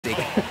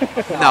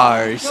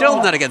No,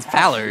 surely not against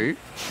Palu.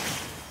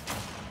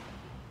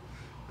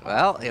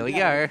 Well, here we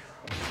go.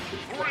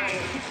 3,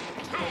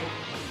 2,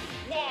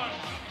 1,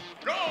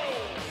 go!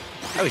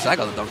 I wish I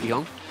got the Donkey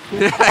Kong.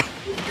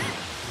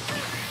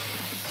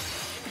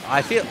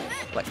 I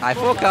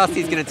forecast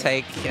he's going to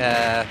take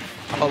a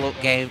whole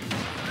game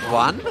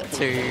 1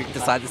 to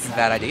decide this is a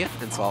bad idea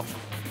and swap.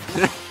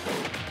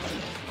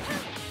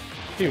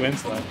 He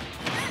wins though.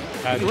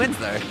 He wins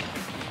though.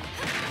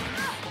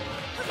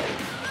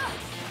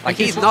 Like,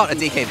 he's not a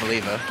DK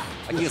believer.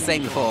 Like you were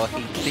saying before,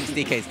 he thinks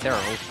DK's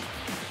terrible.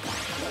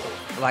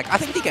 Like, I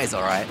think DK's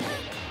alright.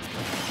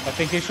 I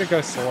think he should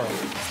go Sora.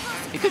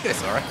 He could go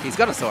Sora. He's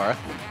got a Sora.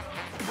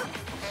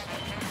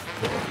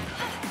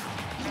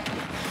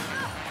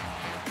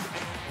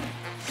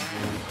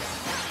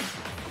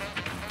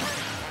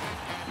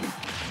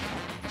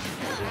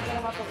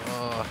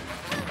 Oh.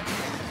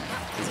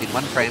 He's been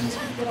one framed.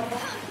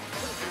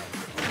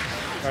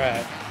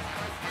 Alright.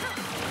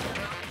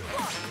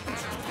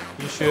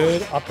 You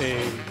should up B.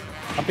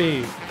 Up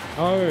B.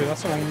 No,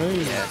 that's the wrong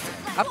move. Yeah.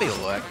 Uppy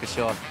will work for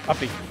sure. Up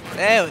B.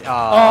 There we,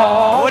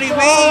 oh, what do you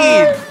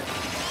mean?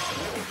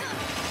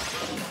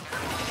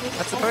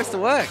 That's supposed to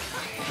work.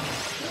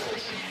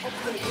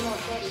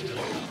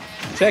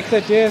 Check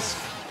the disc.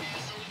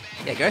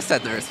 Yeah, Ghost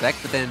had no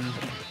respect, but then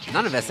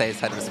none of SA's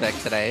had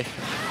respect today.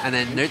 And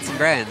then Noots and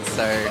Grands,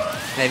 so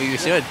maybe we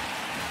should.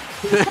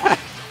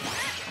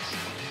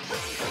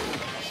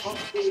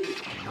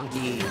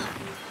 Donkey.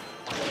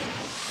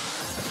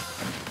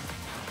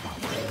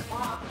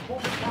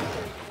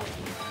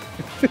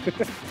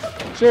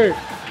 Sure.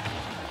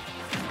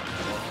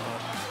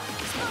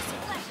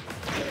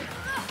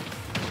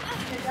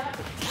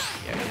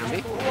 Yeah,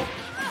 Yummy.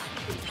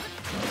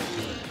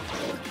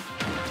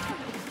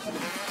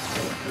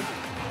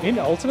 In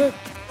ultimate?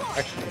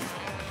 Actually.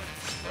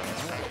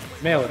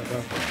 Mail it,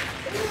 though.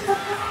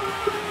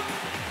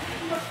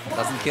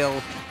 Doesn't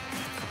kill.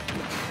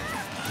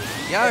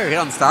 Yo, hit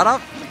on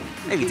startup?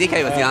 Maybe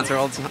DK was the answer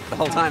the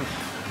whole time.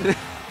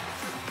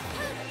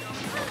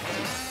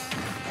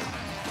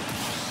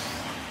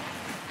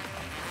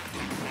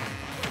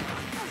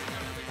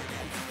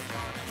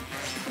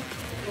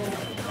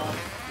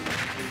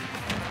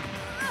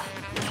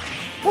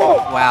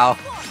 Wow,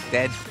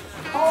 dead.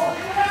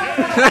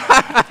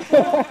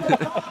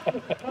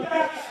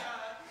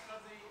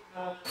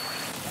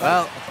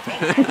 Well,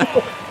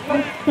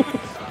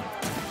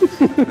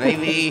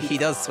 maybe he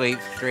does sweep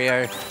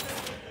 3-0.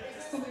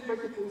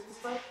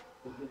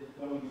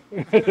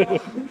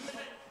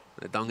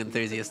 The dong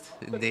enthusiast,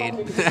 indeed.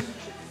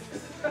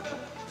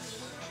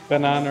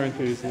 Banana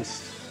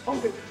enthusiast.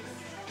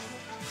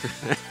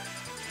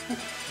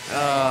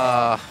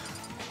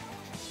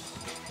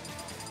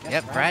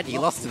 Yep, Brad, you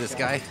lost to this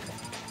guy.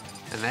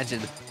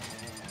 Imagine.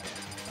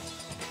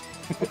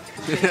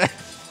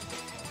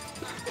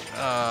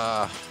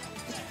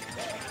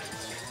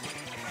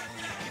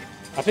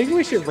 I think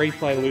we should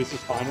replay losers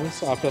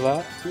finals after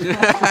that.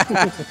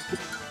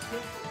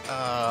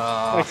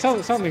 Like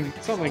something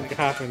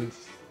happened.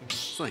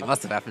 Something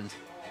must have happened.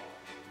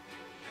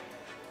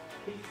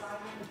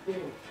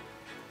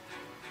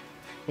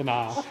 But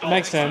nah, it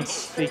makes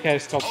sense.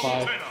 DK's top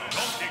 5.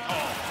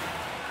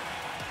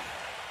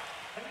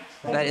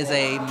 That is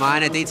a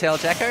minor detail,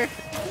 Jacko.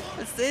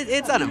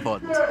 It's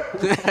unimportant.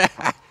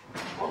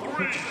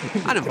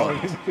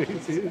 Unimportant.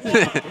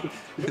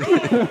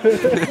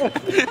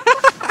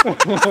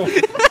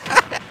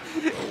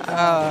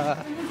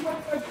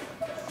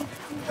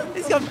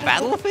 He's got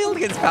Battlefield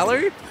against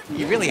Palu?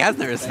 He really has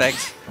no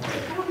respect.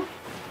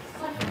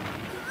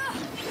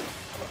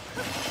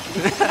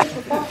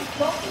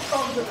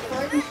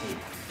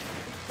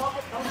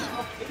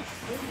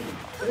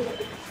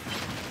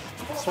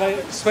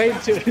 Just wait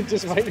until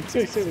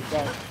you see the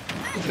crowd.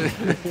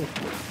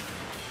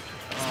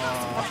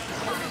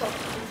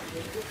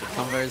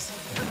 Combos.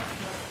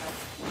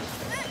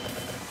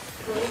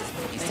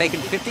 He's taken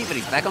 50, but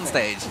he's back on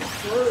stage.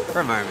 For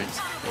a moment.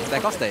 He's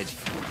back off stage.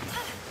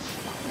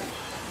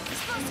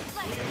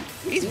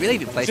 He's really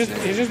been placing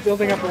those. He's just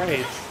building up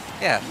rage.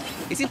 Yeah.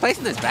 He's been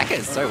placing those back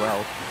airs so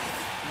well.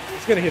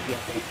 He's gonna hit the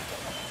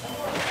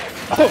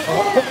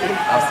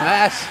Up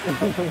smash!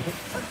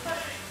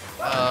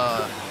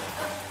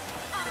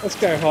 Let's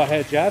go hot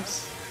head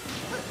jabs.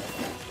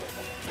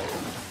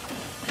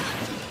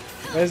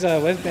 Where's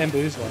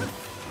Bamboo's one?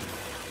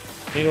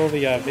 Need all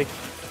the big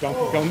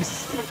Donkey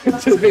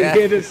Kongs to be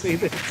here to see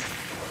this.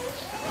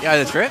 Yeah,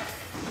 the trip.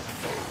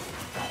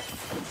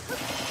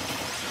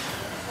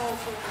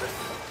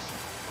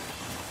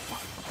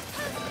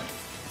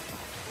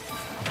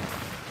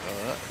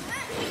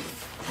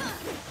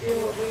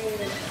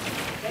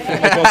 Oh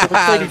my god, the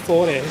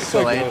 34 there is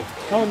so Late.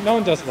 good. No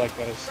one does it like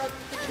those.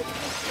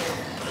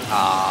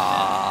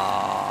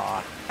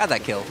 Ah, how'd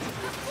that kill?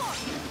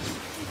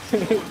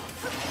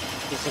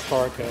 It's a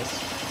Cora curse.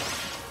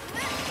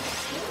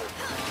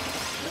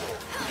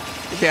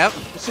 Yep.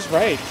 It's just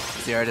raid.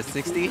 0 to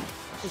 60. It's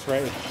just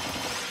raid.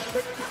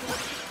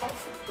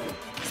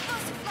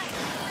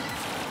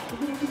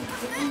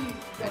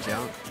 Good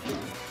jump.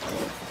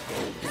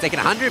 taking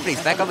 100, but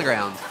he's back on the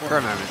ground for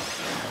a moment.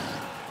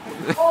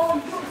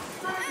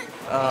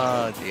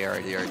 Oh dear,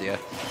 oh dear, oh dear.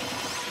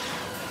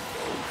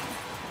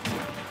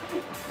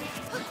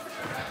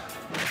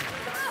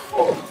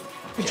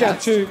 Good job,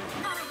 too.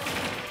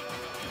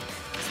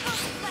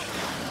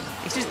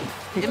 It's just,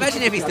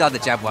 imagine if he still had the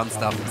jab 1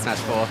 stuff in Smash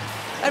 4.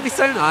 That'd be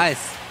so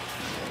nice.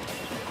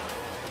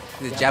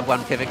 The jab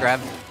 1 pivot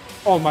grab.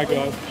 Oh my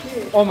god.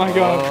 Oh my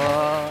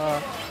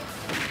god.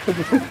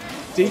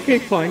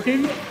 DK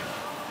flanking?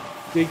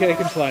 DK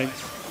can flank.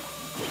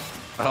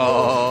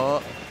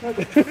 Oh.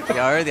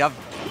 Yo, the up.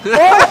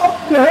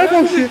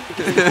 Oh shit.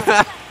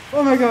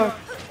 Oh my god.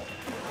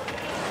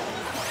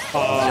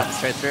 Jump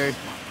straight through.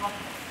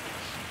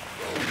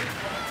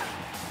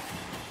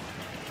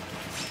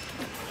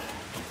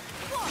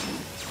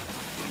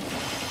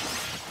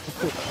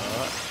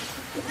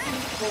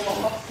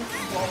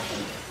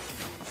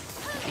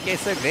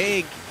 DK's so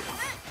big.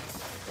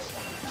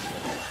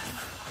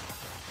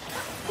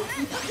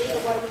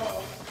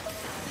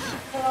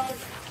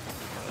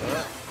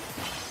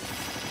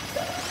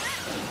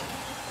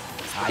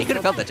 You could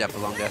have felt that jump for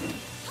longer.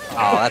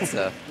 Oh, that's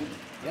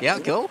yeah,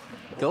 cool.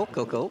 Cool,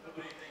 cool, cool.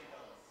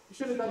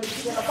 Stick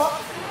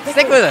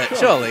with it,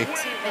 surely. Too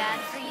bad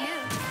for you.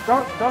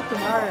 Dr.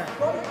 Mario.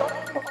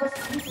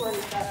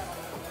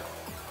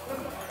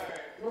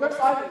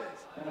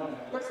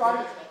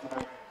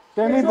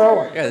 Danny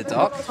Bro. Yeah, the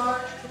doc.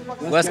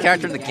 Worst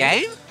character in the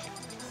game?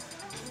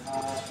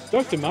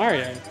 Dr.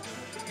 Mario.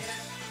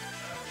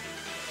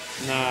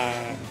 Nah.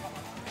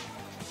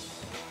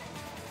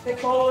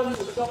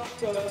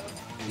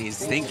 He's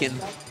thinking.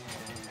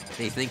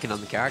 He's thinking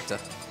on the character.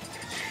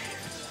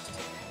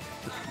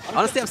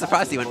 Honestly, I'm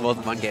surprised he went more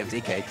than 1 game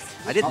DK.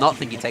 I did not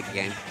think he'd take the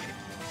game.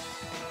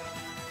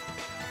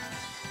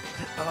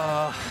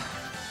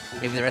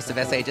 Maybe the rest of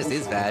SA just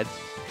is bad.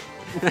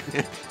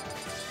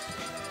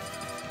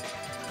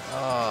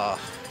 Oh,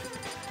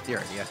 dear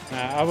idea.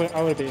 Nah, I would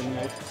have beaten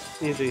it.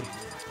 Easy.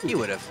 You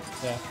would have.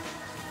 Yeah.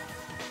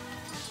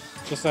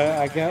 Just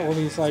I get all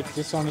these like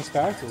dishonest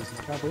characters.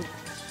 I can't do it.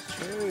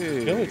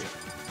 True. Village.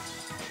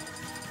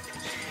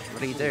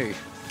 What do you do?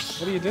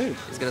 What do you do?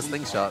 He's got a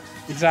slingshot.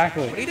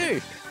 Exactly. What do you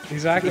do?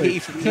 Exactly.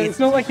 It's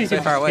not like you so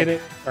can far just away. hit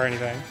it or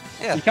anything.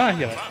 Yeah. You can't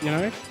hit it, you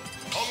know?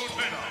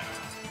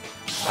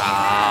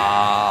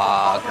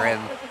 Ah,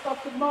 grim.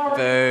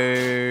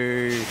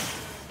 Boo.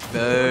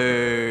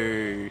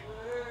 Boo.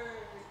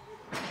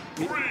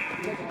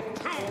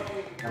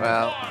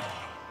 Well,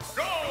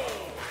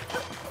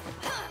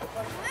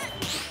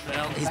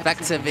 he's back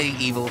to being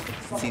evil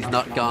since he's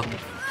not gone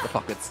the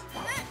pockets.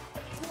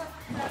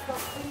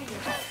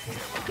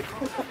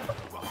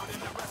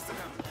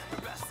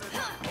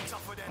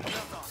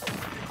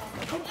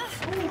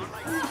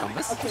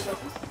 Thomas.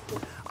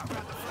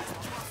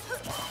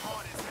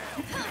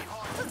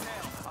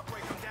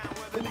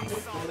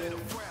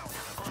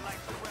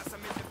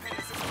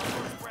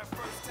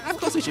 Of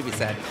course we should be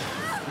sad.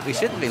 We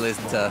shouldn't be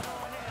losing to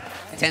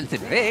 10th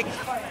and Vic.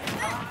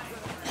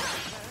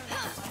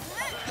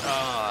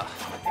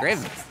 Grim.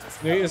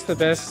 Noot is the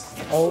best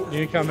old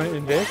newcomer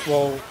in Vic.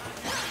 Well,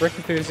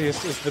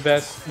 BrickEnthusiast is the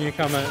best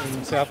newcomer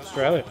in South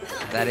Australia.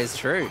 That is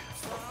true.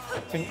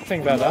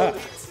 Think about that.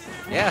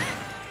 Yeah.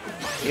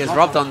 He was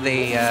robbed on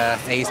the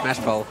AE Smash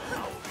poll.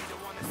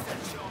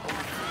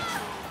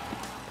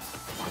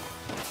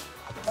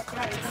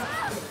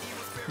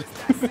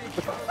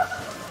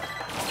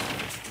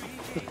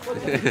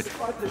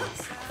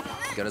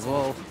 He got his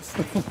wall.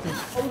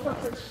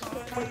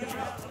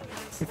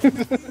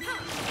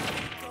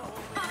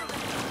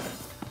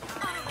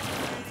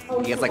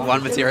 He gets like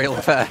 1 material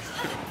per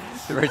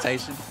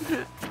rotation.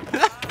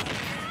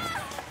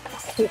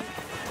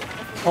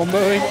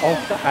 Comboing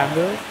off the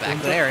handle.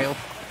 Back to aerial.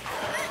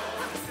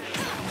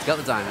 He's got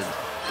the diamond.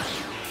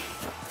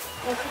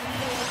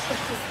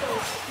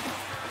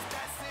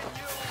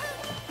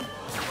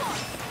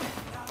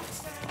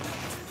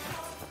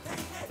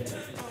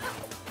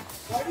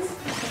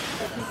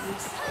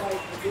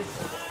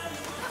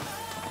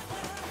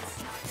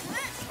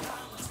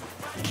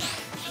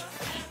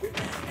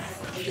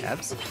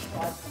 Jabs.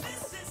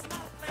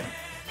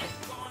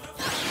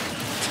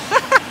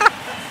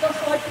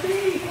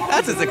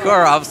 That's a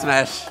Sakura up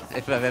smash,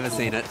 if I've ever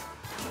seen it.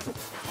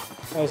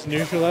 That was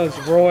neutral. That was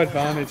raw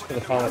advantage for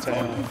the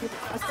Palutena.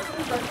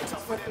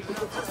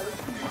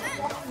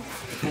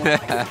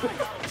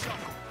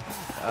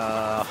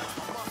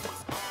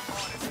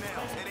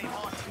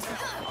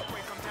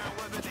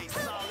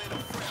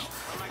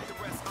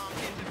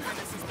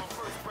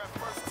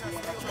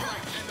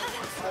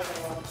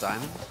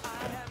 Diamond.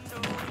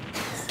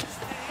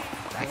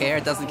 Back air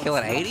doesn't kill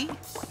at 80?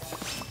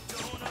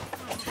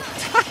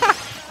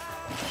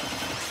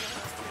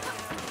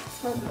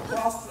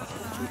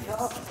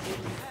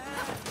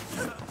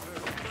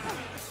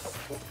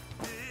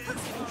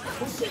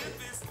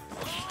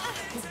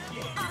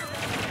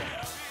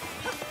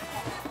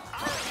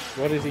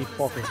 What is he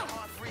popping?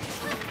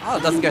 Oh,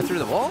 it doesn't go through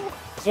the wall?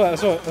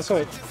 That's what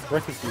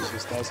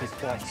BrickEnthusiast does. He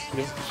pops. He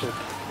doesn't kill.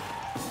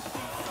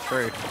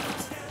 True.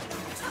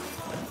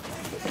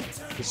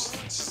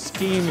 Just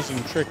schemes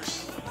and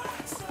tricks.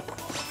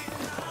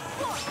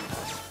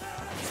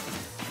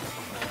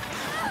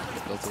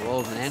 Built a wall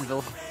with an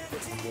anvil.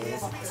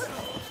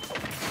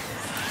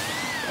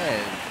 Hey,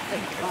 there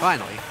you go,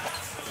 finally.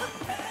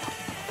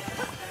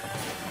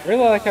 I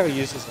really like how he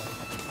uses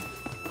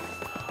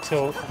like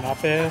tilt and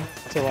up air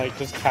to like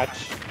just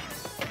catch.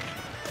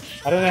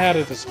 I don't know how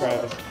to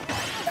describe it.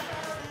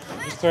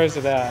 He just throws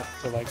it out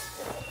to like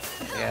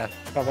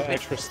cover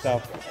extra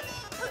stuff.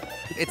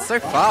 It's so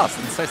fast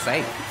and so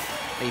safe.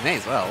 You may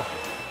as well.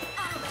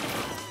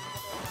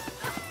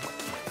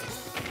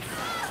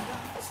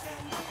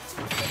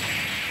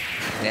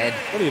 Dead.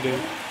 What do you do?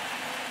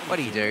 What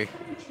do you do?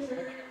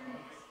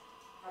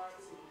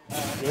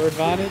 Your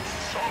advantage?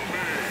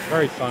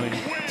 Very funny.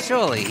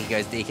 Surely he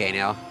goes DK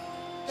now.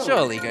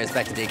 Surely he goes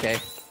back to DK.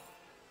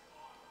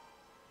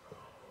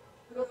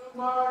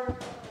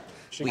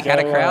 We had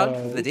a crowd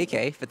for the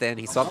DK, but then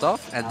he swapped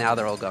off, and now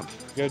they're all gone.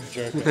 Good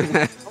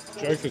Joker.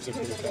 Joker's a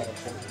good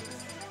character.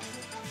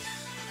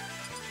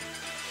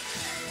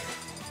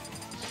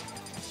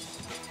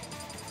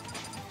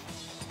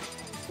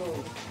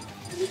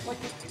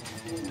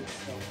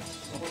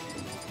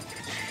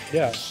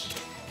 Yeah.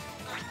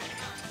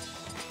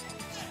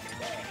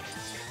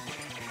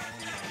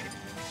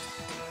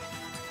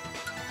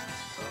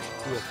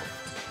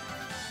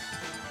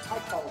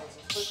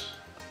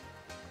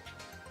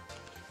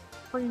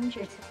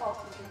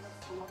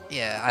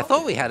 Yeah, I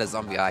thought we had a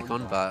zombie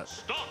icon,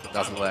 but it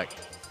doesn't work.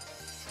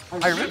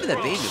 I remember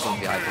there being a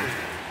zombie icon.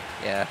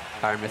 Yeah,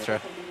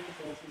 Pyra&Mythra.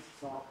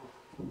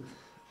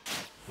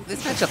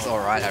 This matchup's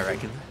alright, I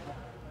reckon.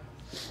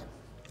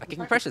 Like, you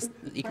can pressure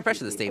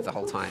the Steve the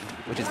whole time,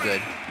 which is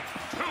good.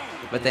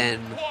 But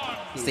then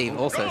Steve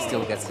also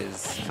still gets his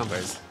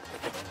combos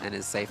and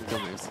his safe kill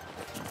moves.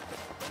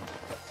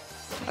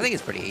 I think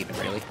it's pretty even,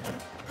 really.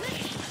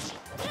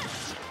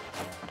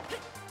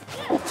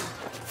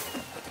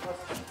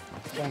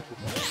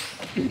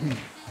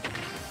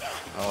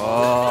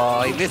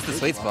 Oh, he missed the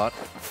sweet spot.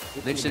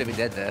 Noot should have been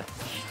dead there.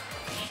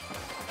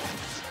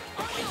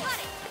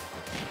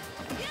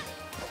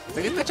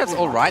 So this matchup's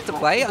alright to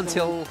play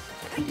until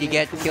you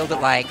get killed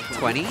at like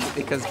 20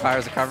 because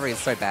Pyro's recovery is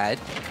so bad.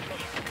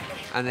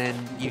 And then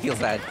you feel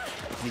sad.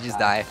 You just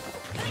die.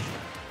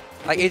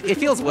 Like, it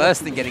feels worse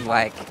than getting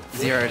like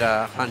 0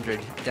 to 100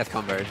 death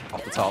comboed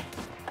off the top.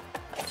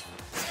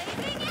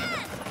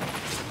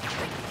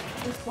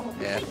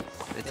 Yeah.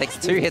 It takes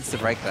 2 hits to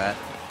break that.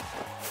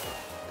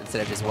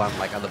 Instead of just 1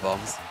 like other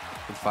bombs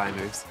with fire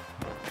moves.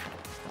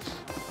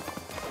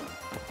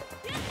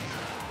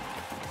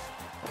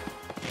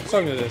 What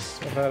song is this?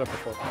 I've heard it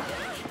before.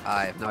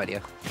 I have no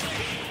idea.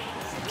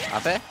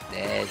 Up there?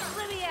 Dead.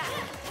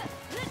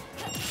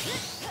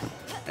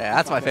 Yeah,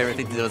 that's my favorite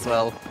thing to do as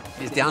well.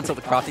 Is down tilt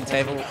the crafting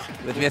table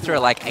with Mythra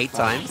like 8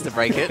 times to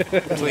break it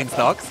between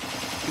stocks.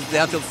 Because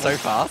down tilt's so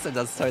fast and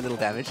does so little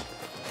damage.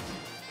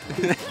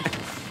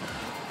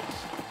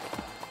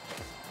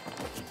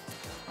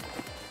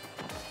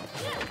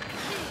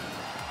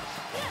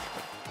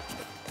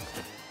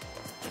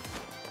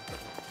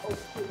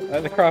 I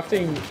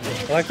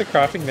like the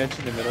crafting bench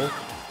in the middle.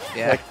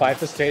 Yeah. Like fight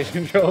the stage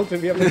control to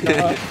be able to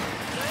craft.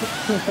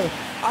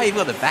 Oh, you've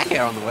got the back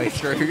air on the way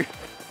through.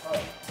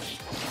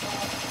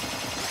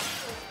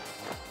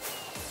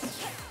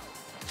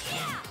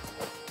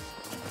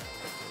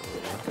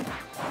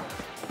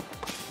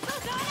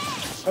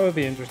 That would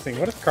be interesting.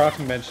 What if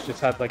crafting bench just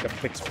had like a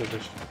fixed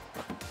position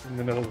in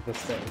the middle of the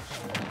stage?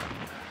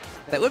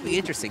 That would be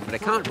interesting, but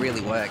it can't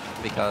really work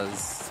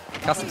because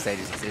custom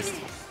stages exist.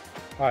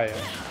 Oh yeah.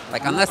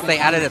 Like, unless they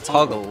added a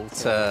toggle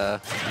to,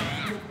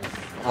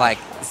 like,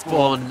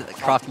 spawn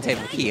crafting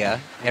table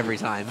here every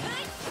time,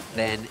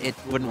 then it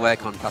wouldn't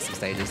work on custom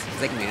stages, because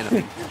they can be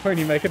anything. When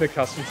you make it a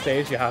custom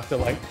stage, you have to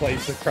like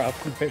place the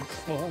crafting bench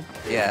spawn.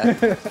 Yeah.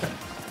 But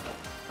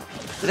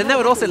then that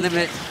would also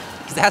limit,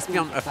 because it has to be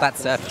on a flat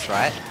surface,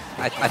 right?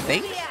 I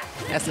think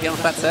it has to be on a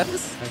flat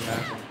surface. I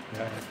imagine,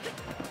 yeah.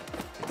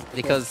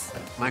 Because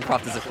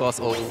Minecraft is, of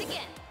course, all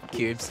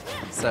cubes,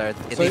 so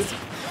it needs...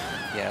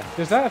 Yeah.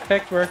 Does that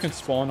affect where it can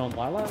spawn on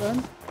Lilac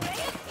then?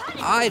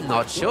 I'm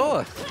not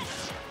sure.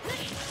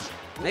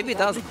 Maybe it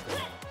doesn't.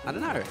 I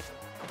don't know.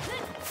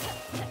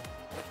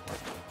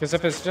 Because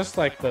if it's just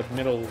like the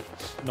middle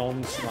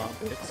non-smart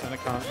bits, then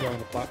it can't go on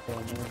the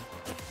platform. Then.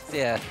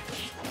 Yeah.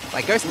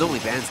 Like, Ghost normally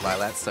bans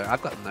Lilac, so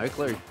I've got no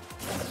clue.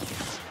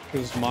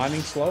 Because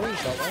mining's slower,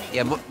 is that right?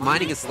 Yeah,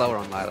 mining is slower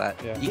on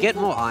Lilac. Yeah. You get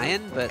more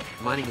iron, but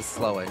mining is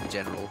slower in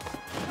general.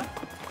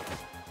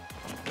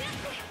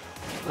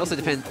 It also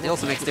depends. It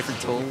also makes different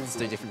tools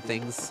do different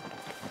things,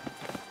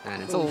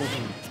 and it's all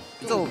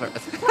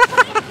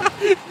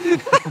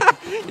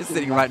Just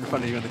sitting right in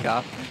front of you in the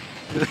car.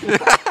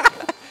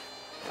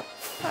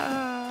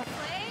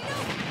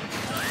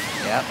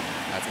 Yep,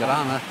 that's got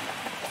armor.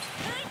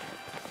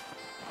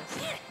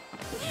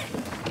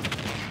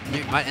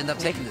 Noot might end up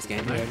taking this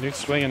game though. Yeah, Noot's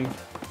swinging.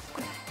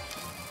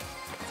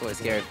 It's always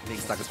scary being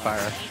stuck as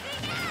Pyra.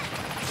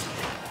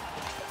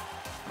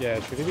 Yeah,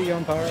 should he be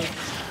on Pyra?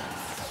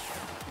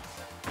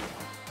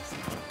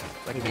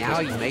 Like now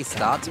you may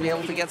start to be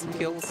able to get some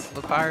kills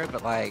with Pyra,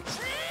 but like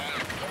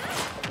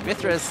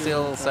Mythra is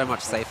still so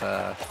much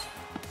safer.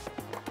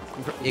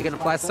 You can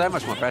apply so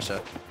much more pressure.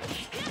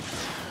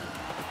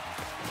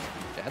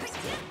 Jabs.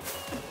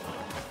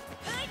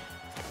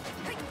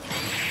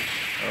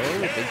 Oh,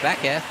 big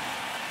back air.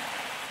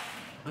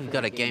 We've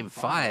got a game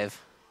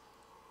 5.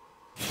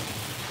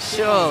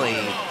 Surely.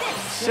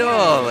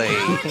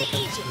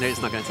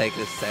 Noot's not going to take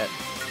this set.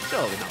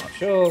 Surely not.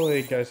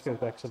 Surely Ghost goes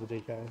back to the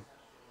DK.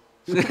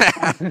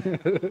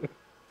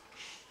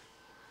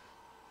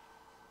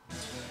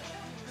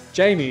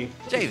 Jamie.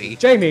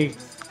 Jamie.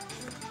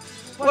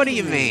 What do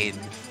you mean?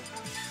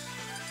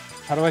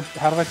 How do I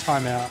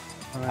time out?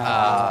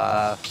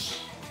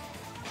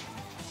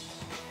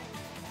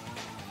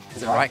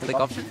 Is it a right click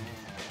option?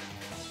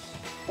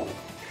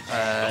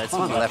 It's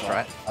on the left,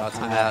 right? Oh,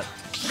 time out.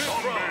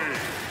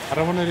 I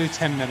don't want to do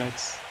 10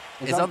 minutes.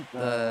 It's on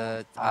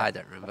the... I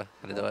don't remember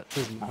how to do it.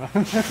 Doesn't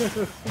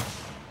matter.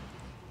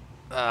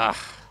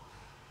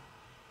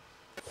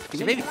 Could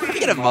you maybe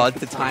get a mod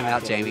to time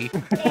out Jamie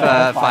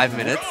for 5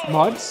 minutes?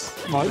 Mods?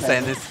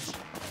 Saying this.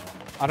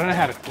 I don't know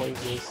how to close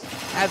this.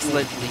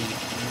 Absolutely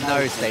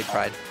no state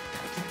pride.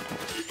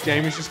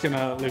 Jamie's just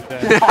gonna live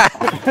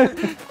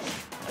there.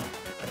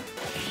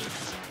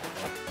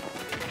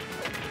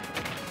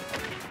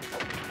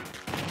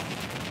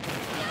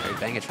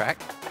 Bang a track.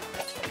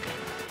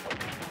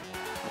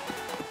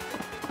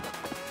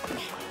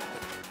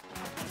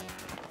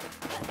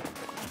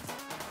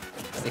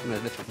 Sticking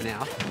with Mythra for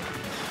now.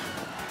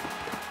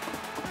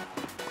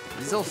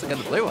 He's also got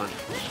the blue one.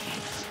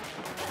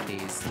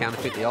 He's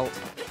counterfeit the ult.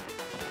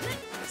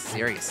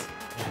 Serious.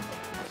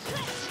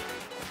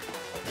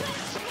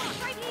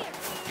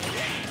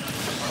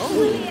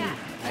 Oh,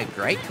 a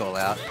great call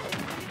out.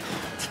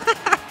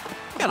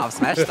 Can't up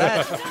smash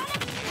that.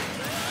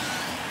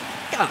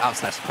 Can't up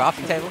smash the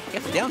crafting table. You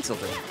have to down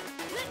tilt it.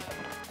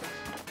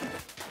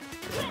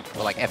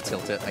 Or like F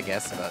tilt it, I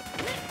guess, but.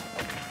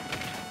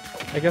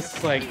 I guess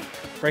it's like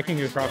breaking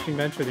your crafting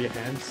bench with your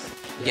hands.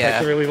 It Yeah.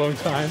 takes a really long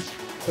time.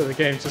 So the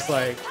game's just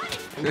like,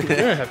 you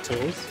don't have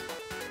tools.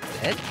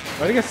 Dead?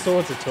 I think a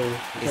sword's a tool.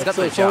 He's got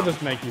so the a sword jump.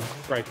 just make you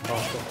break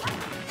faster.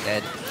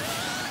 Dead.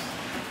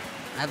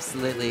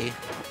 Absolutely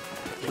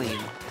clean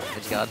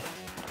edge guard.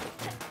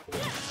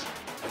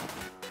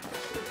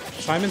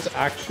 Simon's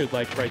axe should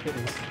like break it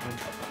instantly.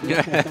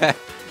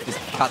 Just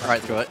cut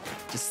right through it.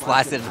 Just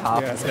slice it in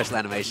half Yeah. with special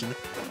animation.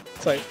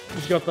 It's like,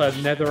 he's got the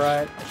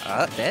netherite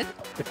Dead?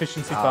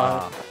 efficiency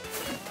Ah. 5.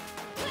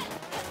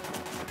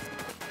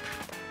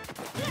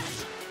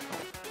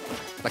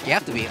 Like, you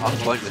have to be on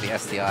point with the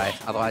SDI,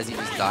 otherwise you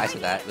just die to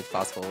that with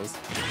fast falls.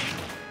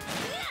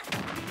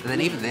 And then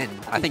even then,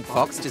 I think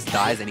Fox just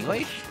dies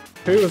anyway.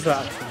 Who was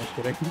that? I'm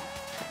kidding.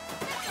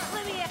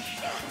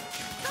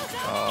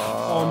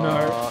 Oh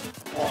no.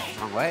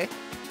 Wrong way. I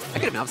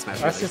could have been up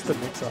smash. That's Really. just a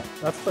mix-up.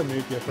 That's the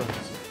move difference.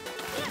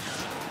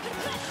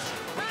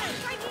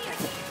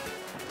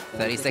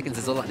 30 seconds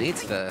is all it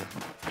needs for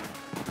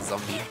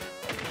zombie.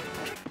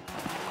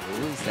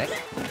 Ooh, sec.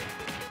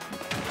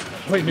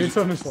 Wait, Noot's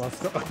on his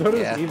last. I thought it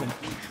was Yeah. even.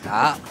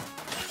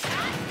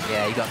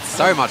 Yeah, you got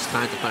so much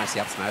time to punish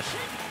the up smash.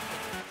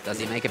 Does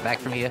he make it back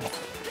from here?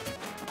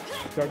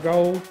 Got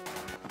gold.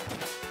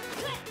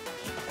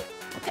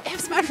 The F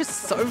smash is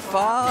so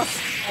fast.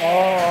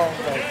 Oh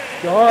my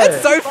god.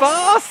 It's so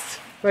fast.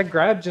 That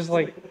grab just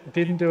like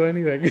didn't do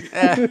anything.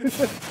 Yeah.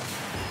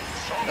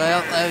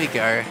 Well, there we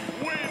go.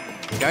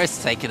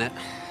 Ghost's taking it.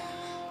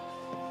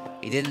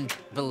 He didn't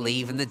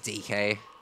believe in the DK.